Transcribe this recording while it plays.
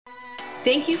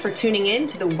Thank you for tuning in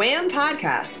to the WHAM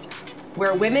podcast,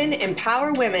 where women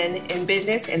empower women in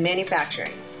business and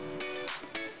manufacturing.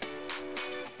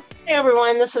 Hey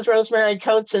everyone, this is Rosemary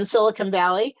Coates in Silicon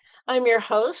Valley. I'm your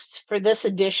host for this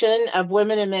edition of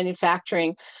Women in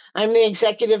Manufacturing. I'm the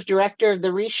executive director of the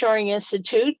Reshoring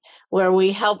Institute, where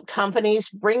we help companies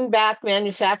bring back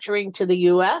manufacturing to the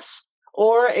U.S.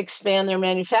 or expand their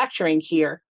manufacturing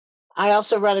here. I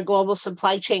also run a global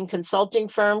supply chain consulting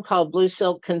firm called Blue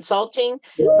Silk Consulting,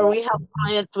 where we help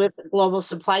clients with global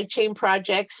supply chain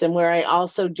projects and where I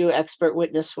also do expert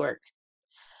witness work.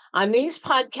 On these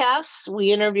podcasts,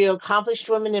 we interview accomplished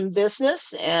women in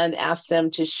business and ask them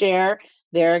to share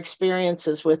their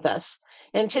experiences with us.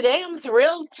 And today I'm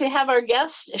thrilled to have our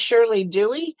guest, Shirley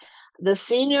Dewey, the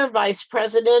Senior Vice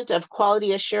President of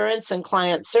Quality Assurance and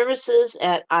Client Services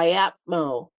at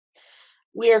IAPMO.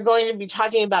 We are going to be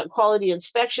talking about quality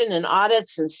inspection and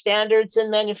audits and standards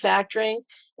in manufacturing.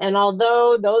 And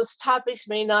although those topics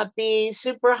may not be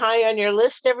super high on your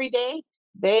list every day,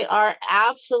 they are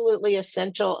absolutely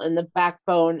essential in the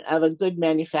backbone of a good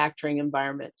manufacturing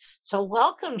environment. So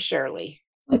welcome, Shirley.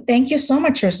 Well, thank you so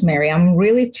much, Rosemary. I'm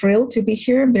really thrilled to be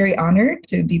here. I'm very honored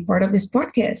to be part of this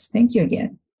podcast. Thank you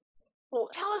again. Well,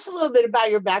 tell us a little bit about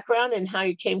your background and how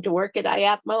you came to work at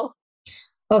IAPMO.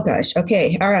 Oh, gosh.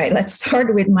 Okay. All right. Let's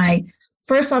start with my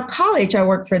first off college. I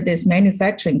worked for this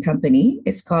manufacturing company.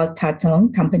 It's called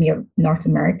Tatong Company of North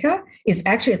America. It's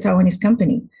actually a Taiwanese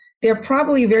company. They're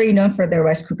probably very known for their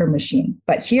rice cooker machine.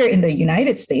 But here in the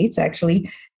United States,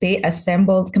 actually, they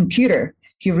assembled computer.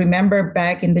 If you remember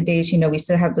back in the days, we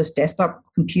still have those desktop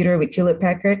computer with Hewlett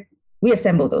Packard. We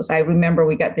assembled those. I remember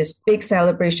we got this big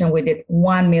celebration. We did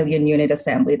 1 million unit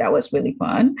assembly. That was really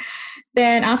fun.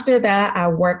 Then after that, I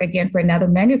worked again for another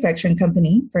manufacturing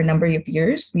company for a number of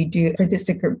years. We do printed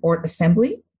circuit board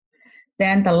assembly.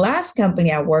 Then the last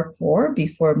company I worked for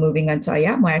before moving on to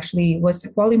IAPMO actually was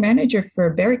the quality manager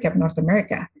for Bericap North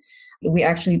America. We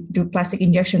actually do plastic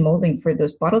injection molding for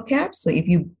those bottle caps. So if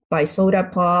you buy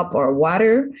soda pop or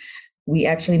water, we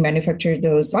actually manufacture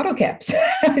those bottle caps.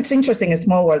 It's interesting, a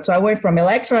small world. So I went from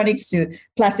electronics to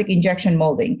plastic injection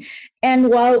molding. And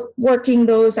while working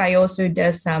those, I also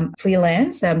did some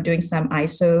freelance. I'm doing some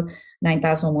ISO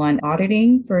 9001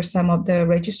 auditing for some of the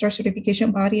registrar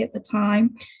certification body at the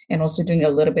time, and also doing a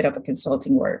little bit of a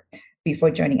consulting work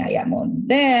before joining IAPMO.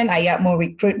 Then IAPMO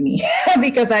recruited me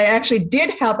because I actually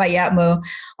did help IAPMO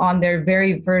on their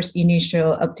very first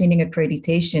initial obtaining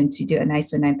accreditation to do an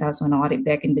ISO 9001 audit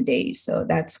back in the day. So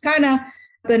that's kind of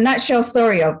the nutshell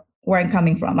story of where I'm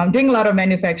coming from. I'm doing a lot of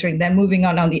manufacturing, then moving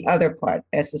on the other part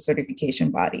as a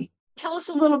certification body. Tell us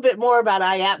a little bit more about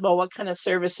IAPMO, what kind of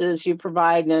services you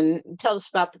provide, and tell us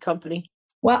about the company.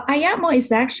 Well, IAPMO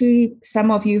is actually,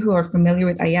 some of you who are familiar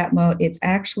with IAPMO, it's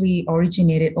actually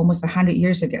originated almost 100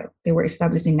 years ago. They were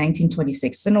established in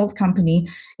 1926. It's an old company.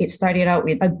 It started out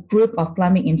with a group of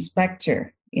plumbing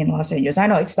inspector in Los Angeles. I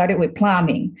know it started with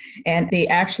plumbing. And they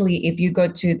actually, if you go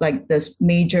to like those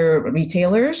major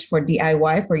retailers for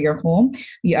DIY for your home,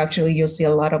 you'll see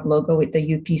a lot of logo with the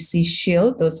UPC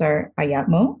shield. Those are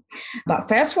IAPMO. But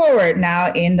fast forward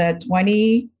now in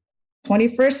the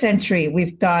 21st century,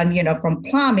 we've gone, from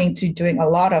plumbing to doing a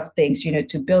lot of things,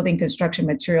 to building construction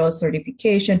materials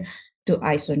certification, to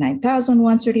ISO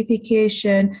 9001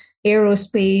 certification,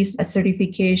 aerospace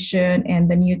certification,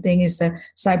 and the new thing is a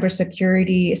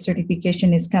cybersecurity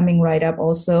certification is coming right up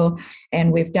also.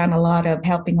 And we've done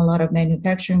helping a lot of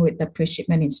manufacturing with the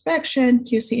pre-shipment inspection,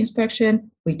 QC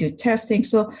inspection. We do testing.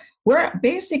 So we're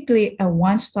basically a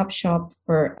one-stop shop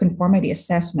for conformity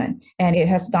assessment, and it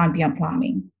has gone beyond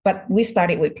plumbing. But we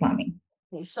started with plumbing.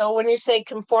 So when you say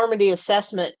conformity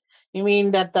assessment, you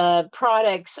mean that the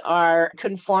products are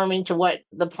conforming to what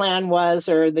the plan was,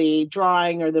 or the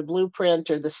drawing, or the blueprint,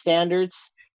 or the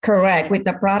standards? Correct, with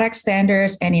the product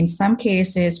standards. And in some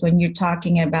cases, when you're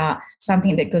talking about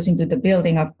something that goes into the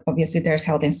building, obviously there's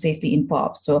health and safety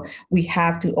involved. So we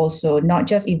have to also not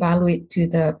just evaluate to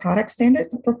the product standards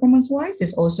performance-wise,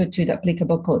 it's also to the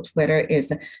applicable codes, whether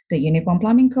it's the Uniform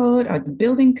Plumbing Code or the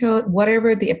building code,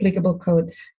 whatever the applicable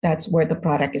code, that's where the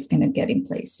product is going to get in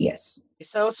place. Yes.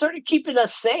 So sort of keeping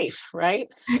us safe, right?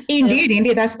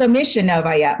 Indeed. That's the mission of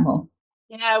IAPMO.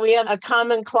 Yeah, we have a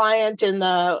common client in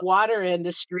the water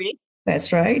industry.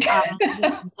 That's right.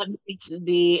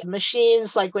 The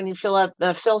machines, like when you fill up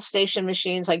the fill station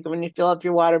machines, like when you fill up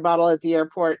your water bottle at the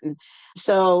airport. And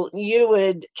so you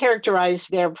would characterize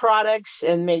their products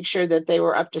and make sure that they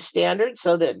were up to standard,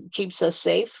 so that it keeps us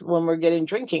safe when we're getting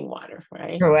drinking water,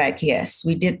 right? Correct. Yes.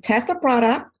 We did test the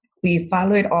product. We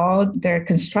followed all their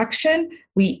construction.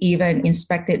 We even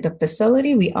inspected the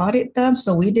facility. We audited them.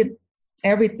 So we did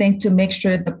everything to make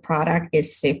sure the product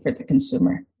is safe for the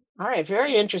consumer. All right,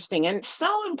 very interesting and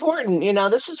so important.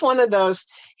 This is one of those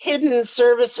hidden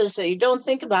services that you don't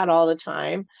think about all the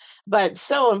time, but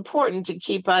so important to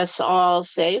keep us all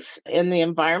safe in the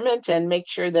environment and make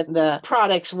sure that the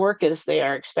products work as they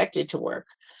are expected to work.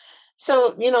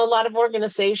 So, a lot of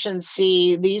organizations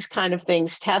see these kind of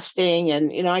things testing,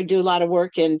 and, I do a lot of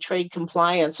work in trade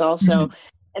compliance also. Mhm.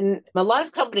 And a lot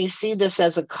of companies see this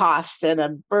as a cost and a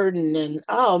burden, and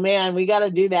oh man, we got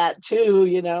to do that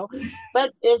too. But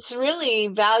it's really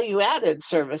value added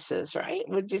services, right?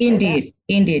 Would you say that?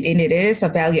 Indeed. And it is a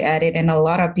value added. And a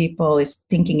lot of people is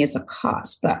thinking it's a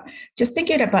cost, but just think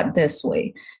it about this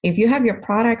way. If you have your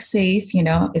product safe,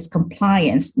 it's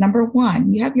compliance. Number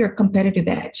one, you have your competitive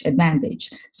edge advantage.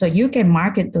 So you can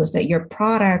market those that your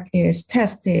product is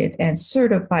tested and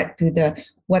certified to the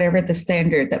whatever the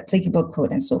standard, the applicable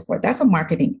code and so forth. That's a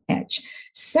marketing edge.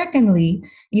 Secondly,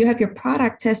 you have your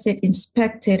product tested,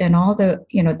 inspected, and all the,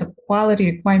 the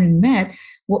quality requirement met.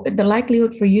 Well, the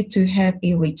likelihood for you to have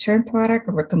a return product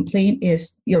or a complaint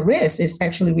is your risk is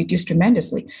actually reduced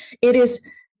tremendously. It is,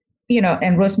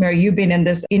 and Rosemary, you've been in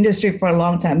this industry for a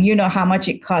long time. You know how much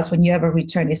it costs when you have a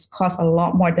return. It costs a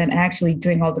lot more than actually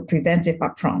doing all the preventive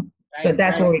upfront. So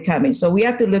that's where we're coming. So we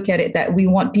have to look at it that we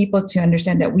want people to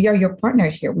understand that we are your partner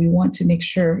here. We want to make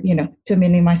sure, to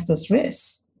minimize those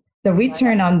risks. The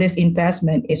return on this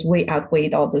investment is way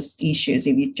outweighed all those issues.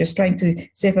 If you're just trying to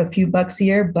save a few bucks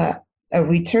here, but a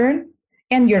return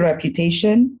and your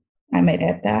reputation, I might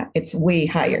add that, it's way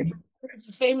higher. There's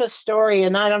a famous story,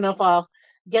 and I don't know if I'll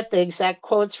get the exact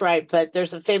quotes right, but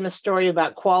there's a famous story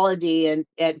about quality and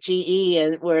at GE,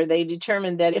 and where they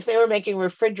determined that if they were making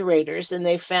refrigerators and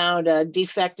they found a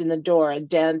defect in the door, a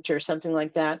dent or something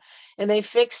like that, and they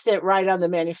fixed it right on the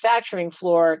manufacturing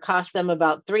floor, it cost them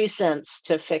about 3 cents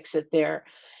to fix it there.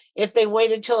 If they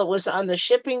waited till it was on the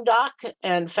shipping dock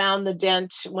and found the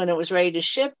dent when it was ready to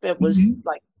ship, it was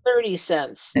like 30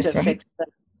 cents That's to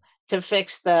right.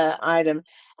 fix the item.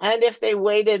 And if they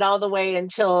waited all the way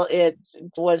until it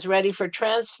was ready for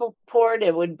transport,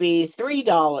 it would be $3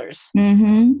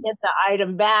 Mm-hmm. to get the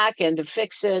item back and to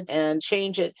fix it and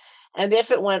change it. And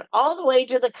if it went all the way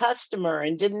to the customer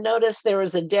and didn't notice there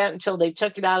was a dent until they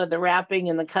took it out of the wrapping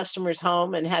in the customer's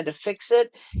home and had to fix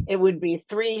it, it would be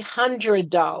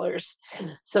 $300.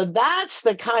 So that's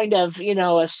the kind of,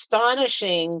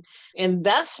 astonishing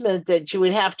investment that you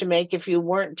would have to make if you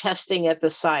weren't testing at the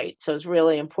site. So it's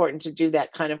really important to do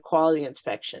that kind of quality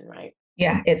inspection, right?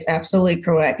 Yeah, it's absolutely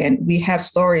correct. And we have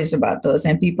stories about those.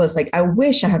 And people's like, I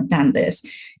wish I had done this.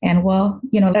 And well,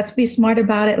 let's be smart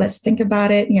about it. Let's think about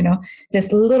it.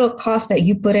 This little cost that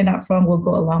you put in up front will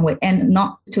go a long way. And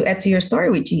not to add to your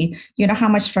story with G, how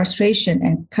much frustration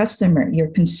and your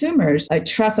consumers,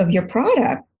 trust of your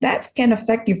product, that can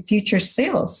affect your future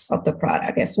sales of the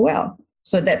product as well.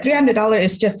 So that $300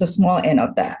 is just a small end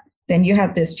of that. Then you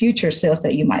have this future sales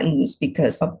that you might lose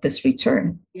because of this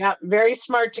return. Yeah, very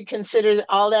smart to consider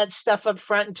all that stuff up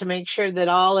front to make sure that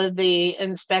all of the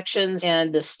inspections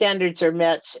and the standards are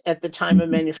met at the time of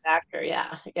manufacture.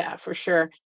 Yeah, for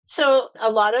sure. So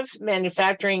a lot of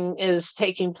manufacturing is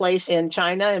taking place in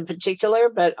China in particular,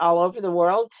 but all over the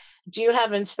world. Do you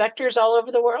have inspectors all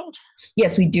over the world?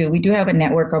 Yes, we do. We do have a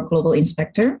network of global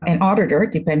inspector and auditor,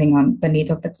 depending on the need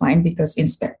of the client, because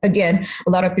again, a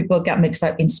lot of people got mixed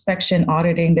up. Inspection,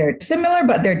 auditing, they're similar,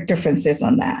 but there are differences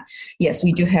on that. Yes,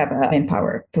 we do have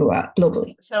manpower throughout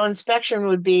globally. So inspection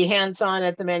would be hands-on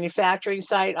at the manufacturing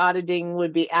site. Auditing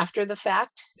would be after the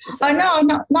fact? No,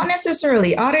 not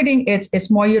necessarily. Auditing,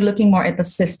 it's more, you're looking more at the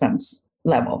systems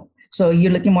level. So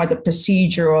you're looking more at the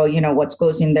procedural, what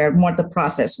goes in there, more the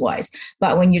process wise.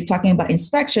 But when you're talking about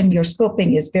inspection, your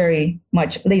scoping is very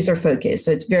much laser focused.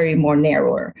 So it's very more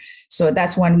narrower. So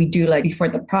that's when we do, like, before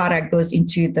the product goes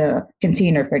into the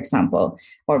container, for example,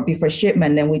 or before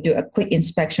shipment, then we do a quick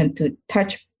inspection to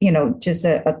touch, just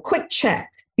a quick check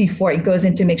before it goes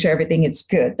in to make sure everything is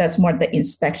good. That's more the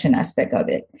inspection aspect of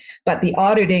it. But the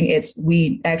auditing,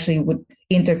 we actually would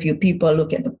interview people,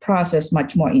 look at the process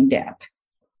much more in depth.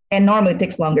 And normally it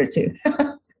takes longer too.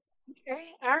 Okay.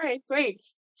 All right, great.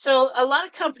 So a lot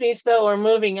of companies, though, are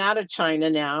moving out of China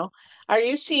now. Are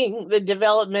you seeing the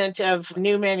development of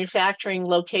new manufacturing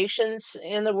locations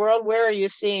in the world? Where are you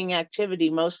seeing activity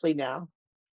mostly now?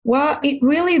 Well, it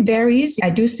really varies. I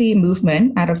do see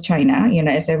movement out of China.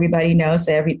 As everybody knows,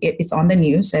 it's on the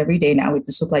news every day now with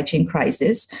the supply chain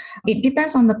crisis. It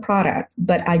depends on the product,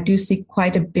 but I do see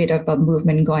quite a bit of a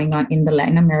movement going on in the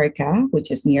Latin America, which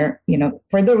is near,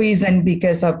 for the reason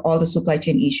because of all the supply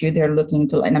chain issue, they're looking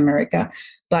to Latin America.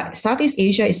 But Southeast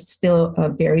Asia is still a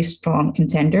very strong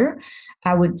contender.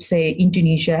 I would say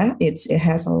Indonesia, it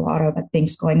has a lot of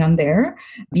things going on there.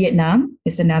 Vietnam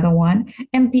is another one.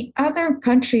 And the other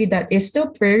country that is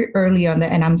still very early on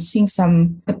there, and I'm seeing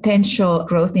some potential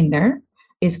growth in there,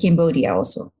 is Cambodia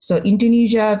also. So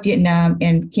Indonesia, Vietnam,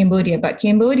 and Cambodia. But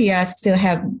Cambodia still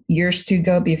have years to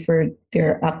go before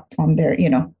they're up on their,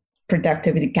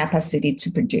 productivity capacity to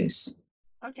produce.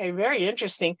 Okay, very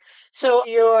interesting. So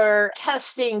you're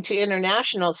testing to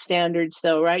international standards,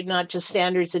 though, right? Not just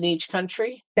standards in each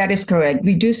country? That is correct.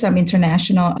 We do some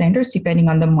international standards depending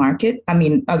on the market. I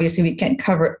mean, obviously, we can't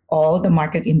cover all the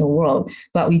market in the world,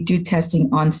 but we do testing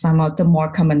on some of the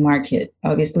more common market.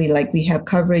 Obviously, like we have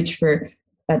coverage for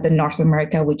the North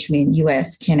America, which means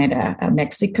US, Canada,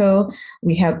 Mexico.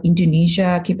 We have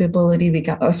Indonesia capability. We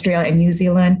got Australia and New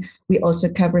Zealand. We also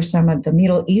cover some of the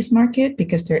Middle East market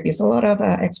because there is a lot of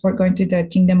export going to the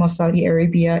Kingdom of Saudi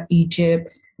Arabia, Egypt,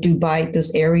 Dubai,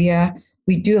 this area.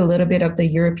 We do a little bit of the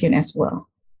European as well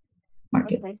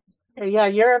market. Okay. Yeah,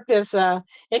 Europe is an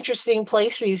interesting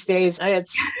place these days. I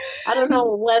don't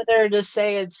know whether to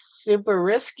say it's super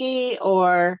risky,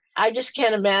 or I just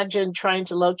can't imagine trying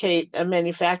to locate a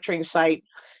manufacturing site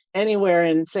anywhere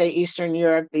in, say, Eastern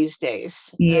Europe these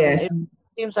days. Yes. It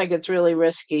seems like it's really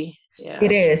risky. Yeah.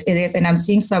 It is. And I'm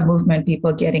seeing some movement,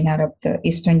 people getting out of the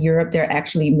Eastern Europe. They're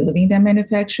actually moving their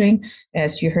manufacturing,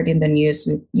 as you heard in the news,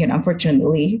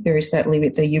 unfortunately, very sadly,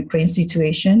 with the Ukraine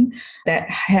situation, that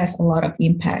has a lot of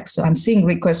impact. So I'm seeing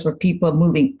requests for people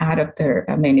moving out of their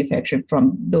manufacturing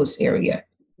from those areas.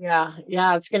 Yeah,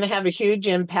 it's going to have a huge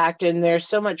impact. And there's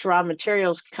so much raw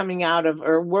materials coming out of,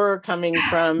 or were coming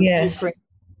from Yes. Ukraine.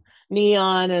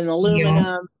 Neon and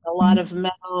aluminum, a lot of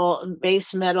metal,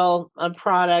 base metal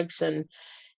products, and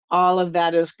all of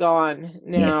that is gone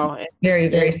now. Yeah, it's very,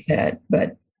 very sad,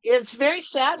 but it's very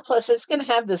sad. Plus, it's going to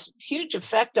have this huge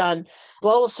effect on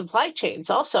global supply chains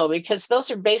also, because those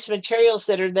are base materials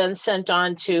that are then sent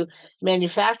on to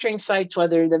manufacturing sites,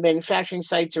 whether the manufacturing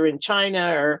sites are in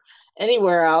China or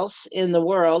anywhere else in the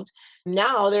world.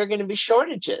 Now there are going to be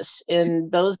shortages in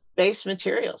those base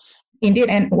materials. Indeed.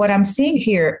 And what I'm seeing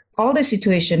here, all the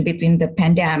situation between the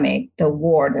pandemic, the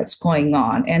war that's going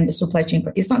on, and the supply chain,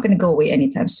 it's not going to go away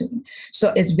anytime soon.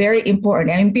 So it's very important.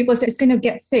 I mean, people say it's going to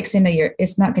get fixed in a year.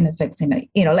 It's not going to fix in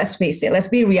let's face it. Let's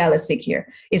be realistic here.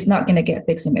 It's not going to get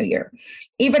fixed in a year.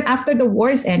 Even after the war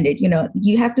is ended,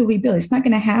 you have to rebuild. It's not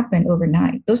going to happen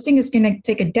overnight. Those things is going to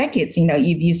take a decade.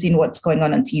 If you've seen what's going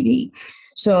on TV.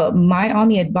 So my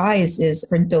only advice is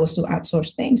for those who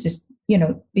outsource things is,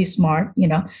 be smart.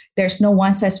 There's no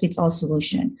one size fits all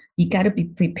solution. You got to be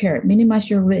prepared, minimize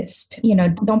your risk,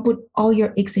 don't put all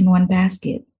your eggs in one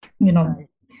basket,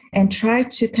 and try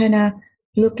to kind of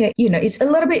look at, it's a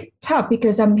little bit tough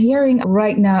because I'm hearing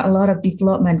right now a lot of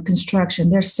development construction.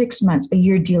 They're 6 months, a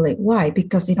year delay. Why?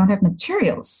 Because they don't have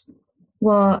materials.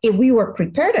 Well, if we were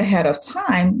prepared ahead of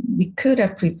time, we could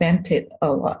have prevented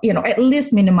a lot, at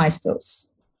least minimize those.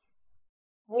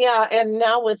 Yeah, and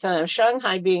now with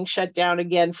Shanghai being shut down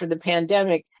again for the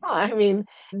pandemic, I mean,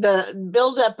 the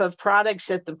buildup of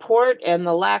products at the port and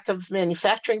the lack of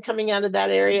manufacturing coming out of that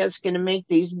area is going to make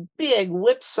these big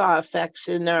whipsaw effects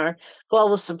in our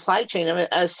global supply chain.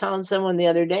 I was telling someone the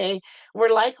other day, we're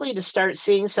likely to start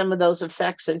seeing some of those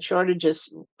effects and shortages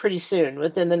pretty soon,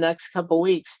 within the next couple of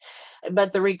weeks.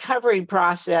 But the recovery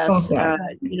process,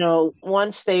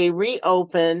 once they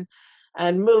reopen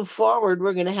and move forward,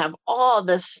 we're going to have all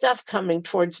this stuff coming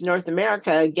towards North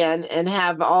America again and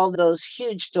have all those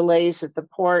huge delays at the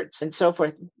ports and so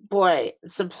forth. Boy,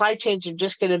 supply chains are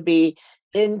just going to be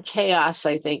in chaos,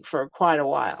 I think, for quite a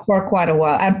while.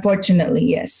 Unfortunately,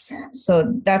 yes. So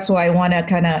that's why I want to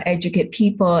kind of educate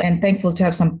people, and thankful to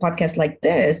have some podcasts like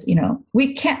this.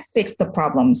 We can't fix the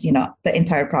problems, the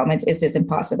entire problem. It's just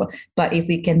impossible. But if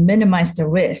we can minimize the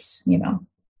risk,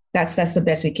 that's the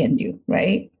best we can do,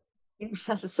 right?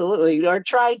 Absolutely, or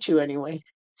try to anyway.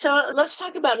 So let's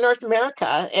talk about North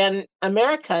America, and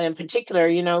America in particular.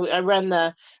 I run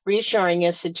the Reshoring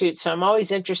Institute, so I'm always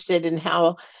interested in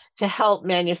how to help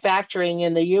manufacturing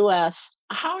in the U.S.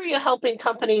 How are you helping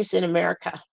companies in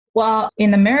America? Well,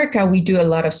 in America, we do a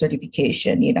lot of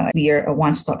certification. We are a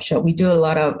one-stop shop. We do a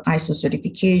lot of ISO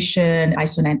certification,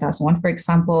 ISO 9001, for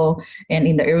example. And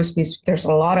in the aerospace, there's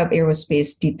a lot of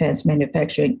aerospace defense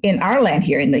manufacturing in our land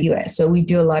here in the U.S. So we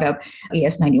do a lot of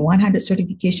AS 9100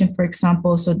 certification, for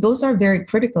example. So those are very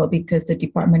critical because the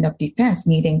Department of Defense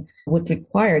would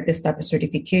require this type of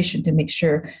certification to make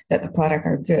sure that the product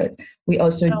are good. We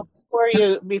also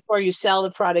before you sell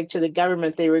the product to the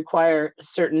government, they require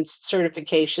certain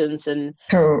certifications and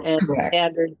Correct.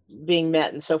 standards being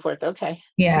met and so forth. Okay.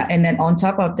 Yeah. And then on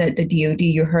top of that, the DoD,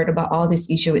 you heard about all this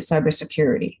issue with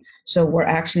cybersecurity. So we're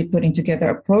actually putting together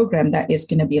a program that is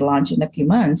going to be launched in a few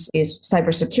months is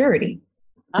cybersecurity.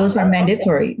 Those are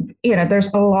mandatory. Okay.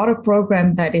 There's a lot of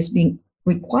program that is being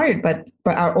required, but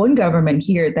our own government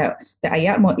here that the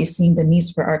IATMO is seeing the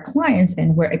needs for our clients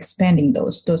and we're expanding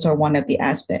those. Those are one of the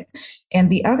aspects. And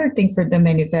the other thing for the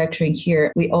manufacturing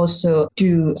here, we also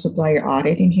do supplier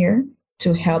audit in here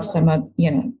to help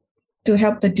to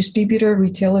help the distributor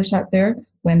retailers out there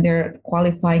when they're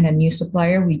qualifying a new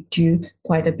supplier. We do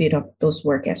quite a bit of those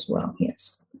work as well.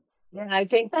 Yes. Yeah, I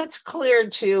think that's clear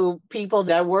to people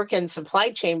that work in supply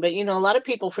chain, but a lot of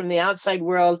people from the outside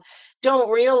world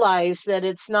don't realize that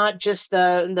it's not just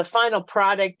the final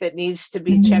product that needs to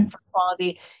be checked for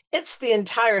quality. It's the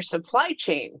entire supply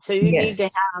chain. So you need to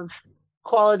have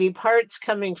quality parts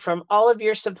coming from all of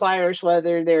your suppliers,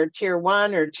 whether they're tier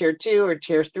 1 or tier 2 or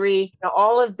tier 3.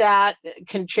 All of that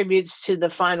contributes to the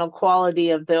final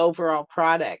quality of the overall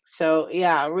product. So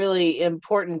yeah, really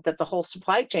important that the whole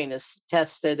supply chain is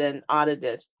tested and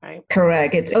audited, right?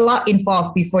 Correct. It's a lot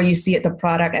involved before you see the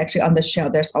product actually on the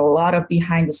shelf. There's a lot of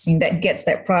behind the scene that gets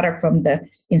that product from the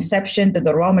inception to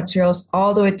the raw materials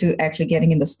all the way to actually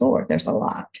getting in the store. There's a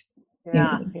lot.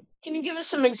 Yeah. Can you give us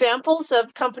some examples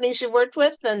of companies you worked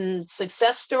with and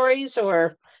success stories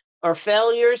or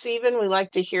failures even? We like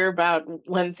to hear about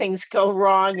when things go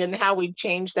wrong and how we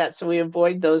change that so we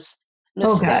avoid those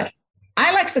mistakes. Oh, God.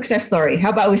 I like success story.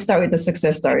 How about we start with the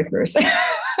success story first?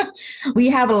 We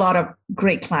have a lot of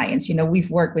great clients. We've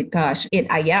worked with, in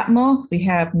IATMO, we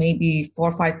have maybe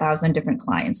 4,000 or 5,000 different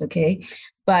clients. Okay.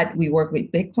 But we work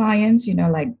with big clients,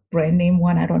 like brand name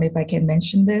one. I don't know if I can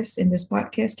mention this in this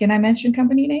podcast. Can I mention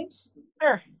company names?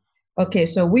 Sure. Okay,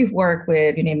 so we've worked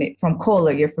with, you name it, from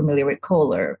Kohler, you're familiar with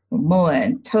Kohler, from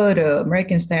Moen, Toto,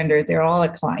 American Standard, they're all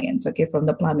our clients, okay, from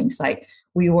the plumbing side.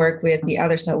 We work with the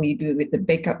other side, we do with the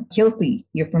backup, Hilti,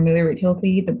 you're familiar with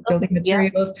Hilti, the building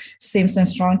materials, Simpson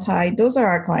Strong Tie, those are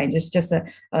our clients. It's just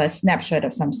a snapshot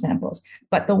of some samples.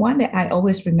 But the one that I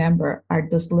always remember are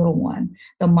those little one,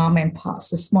 the mom and pops,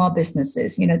 the small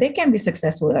businesses, they can be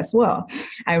successful as well.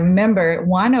 I remember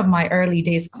one of my early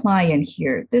days client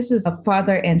here, this is a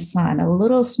father and son, a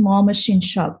little small machine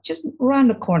shop just around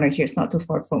the corner here. It's not too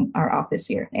far from our office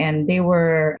here. And they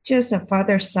were just a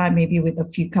father, son, maybe with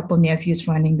a couple nephews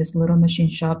running this little machine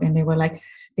shop. And they were like,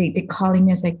 they calling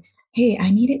me as like, hey, I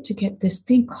needed to get this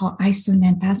thing called ISO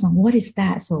 9000. What is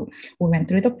that? So we went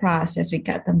through the process. We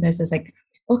got them this. It's like,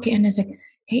 okay. And it's like,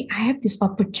 hey, I have this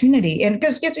opportunity. And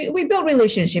because we build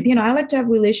relationship, I like to have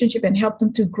relationship and help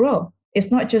them to grow. It's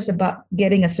not just about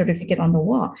getting a certificate on the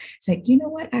wall. It's like, you know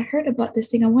what? I heard about this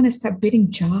thing. I want to start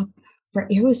bidding job for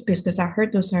aerospace because I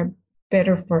heard those are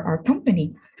better for our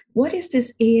company. What is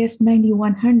this AS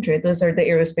 9100? Those are the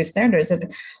aerospace standards. I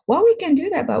said, well, we can do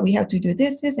that, but we have to do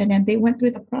this. And then they went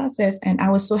through the process. And I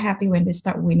was so happy when they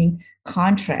start winning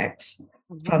contracts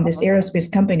from this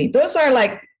aerospace company. Those are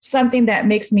like something that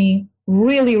makes me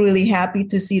really, really happy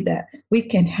to see that we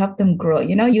can help them grow.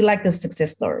 You like the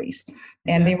success stories.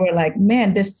 And they were like,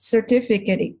 man, this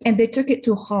certificate, and they took it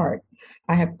to heart.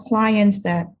 I have clients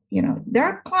that, there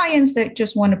are clients that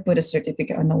just want to put a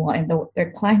certificate on the wall, and there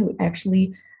are clients who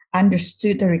actually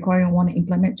understood the requirement, want to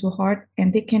implement to heart,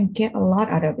 and they can get a lot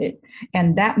out of it.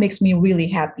 And that makes me really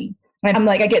happy. And I'm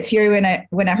like, I get teary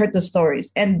when I heard the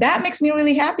stories. And that makes me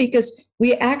really happy because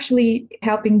we're actually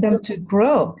helping them to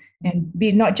grow and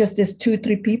be not just this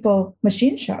 2-3 people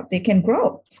machine shop. They can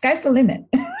grow. Sky's the limit.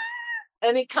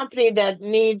 Any company that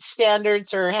needs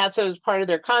standards or has it as part of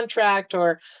their contract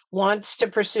or wants to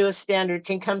pursue a standard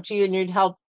can come to you and you'd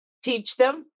help teach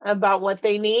them about what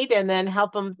they need and then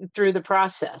help them through the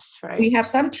process, right? We have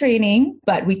some training,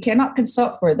 but we cannot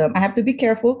consult for them. I have to be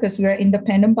careful because we're an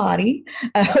independent body.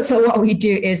 So what we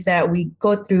do is that we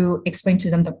go through, explain to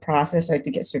them the process or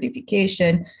to get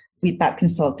certification without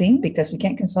consulting, because we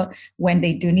can't consult. When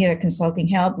they do need a consulting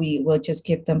help, we will just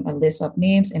give them a list of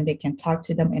names and they can talk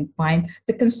to them and find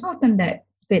the consultant that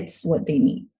fits what they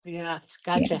need. Yes,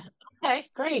 gotcha. Yeah. Okay,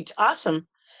 great. Awesome.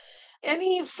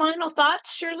 Any final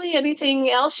thoughts, Shirley?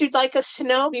 Anything else you'd like us to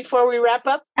know before we wrap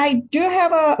up? I do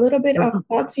have a little bit of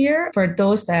thoughts here for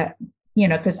those that,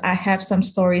 because I have some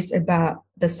stories about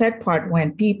the sad part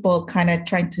when people kind of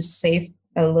trying to save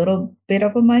a little bit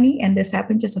of money. And this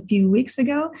happened just a few weeks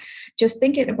ago. Just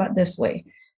think it about this way.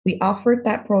 We offered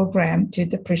that program to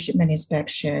the pre-shipment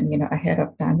inspection, ahead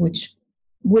of time, which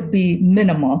would be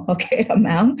minimal,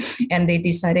 amount. And they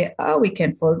decided, we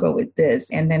can forego with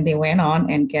this. And then they went on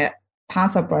and get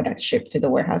tons of products shipped to the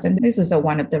warehouse. And this is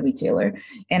one of the retailer.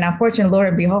 And unfortunately, lo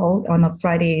and behold, on a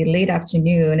Friday late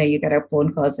afternoon, and you get a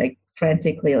phone call like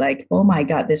frantically like, oh my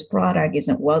God, this product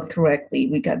isn't welled correctly.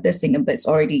 We got this thing, but it's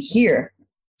already here.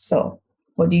 So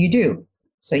what do?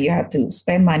 So you have to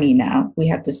spend money now. We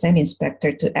have to send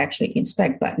inspector to actually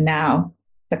inspect, but now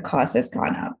the cost has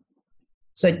gone up.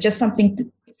 So just something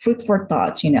food for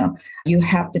thoughts, you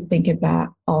have to think about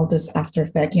all this after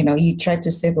effect. You try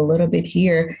to save a little bit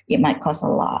here, it might cost a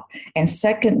lot. And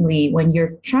secondly, when you're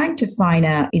trying to find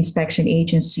an inspection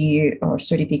agency or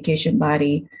certification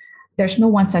body, there's no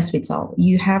one size fits all.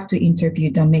 You have to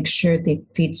interview them, make sure they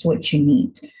fit what you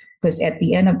need. Because at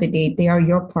the end of the day, they are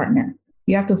your partner.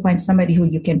 You have to find somebody who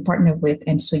you can partner with,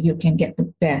 and so you can get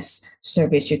the best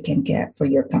service you can get for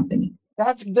your company.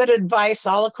 That's good advice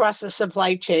all across the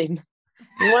supply chain.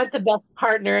 You want the best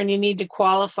partner and you need to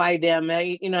qualify them.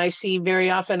 I see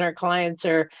very often our clients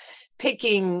are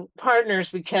picking partners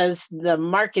because the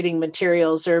marketing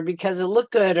materials or because it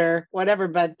look good or whatever,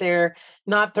 but they're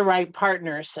not the right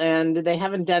partners and they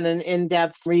haven't done an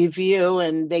in-depth review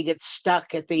and they get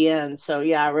stuck at the end. So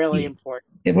yeah, really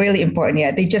important. Really important.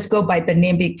 Yeah. They just go by the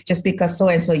name just because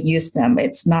so-and-so used them.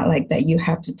 It's not like that. You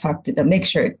have to talk to them. Make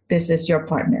sure this is your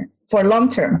partner for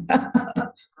long-term.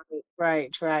 Right.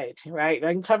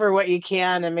 Uncover what you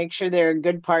can and make sure they're a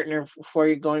good partner for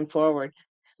you going forward.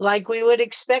 Like we would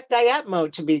expect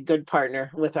IAPMO to be a good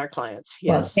partner with our clients.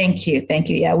 Yes. Well, thank you.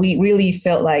 Yeah, we really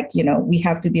felt like, we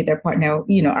have to be their partner.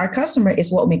 Our customer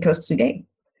is what makes us today.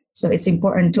 So it's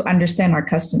important to understand our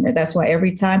customer. That's why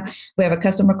every time we have a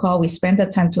customer call, we spend the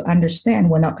time to understand.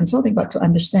 We're not consulting, but to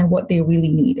understand what they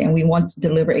really need. And we want to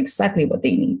deliver exactly what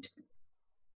they need.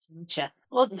 Gotcha.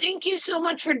 Well, thank you so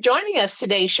much for joining us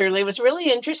today, Shirley. It was really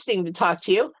interesting to talk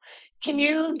to you. Can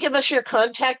you give us your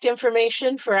contact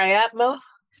information for IAPMO?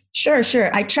 Sure.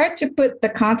 I tried to put the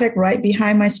contact right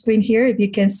behind my screen here, if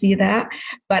you can see that.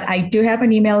 But I do have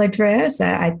an email address.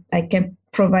 I can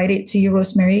provide it to you,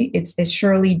 Rosemary. It's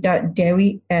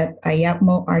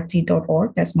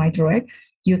shirley.dewi@iapmort.org. That's my direct.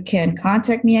 You can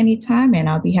contact me anytime, and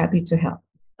I'll be happy to help.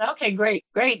 Okay, great.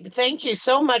 Thank you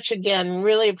so much again.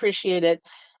 Really appreciate it.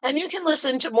 And you can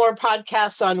listen to more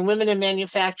podcasts on women in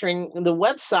manufacturing, the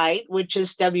website, which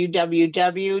is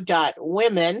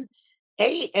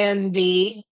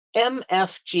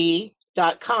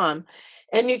www.womenandmfg.com.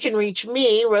 And you can reach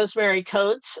me, Rosemary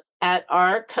Coates, at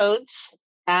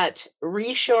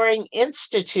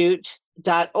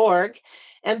rcoates@reshoringinstitute.org.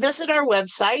 And visit our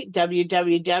website,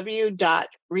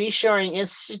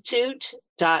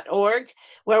 www.reshoringinstitute.org,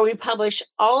 where we publish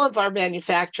all of our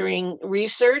manufacturing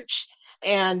research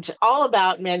and all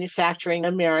about manufacturing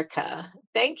America.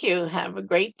 Thank you. Have a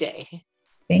great day.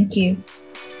 Thank you.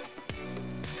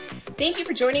 Thank you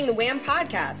for joining the WHAM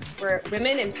podcast, where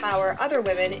women empower other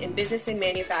women in business and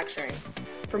manufacturing.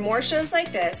 For more shows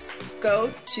like this,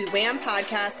 go to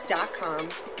whampodcast.com.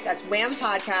 That's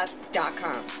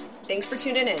whampodcast.com. Thanks for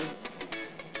tuning in.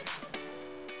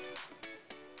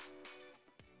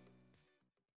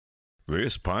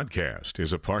 This podcast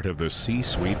is a part of the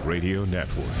C-Suite Radio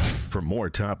Network. For more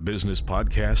top business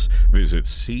podcasts, visit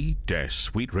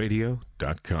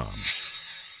c-suiteradio.com.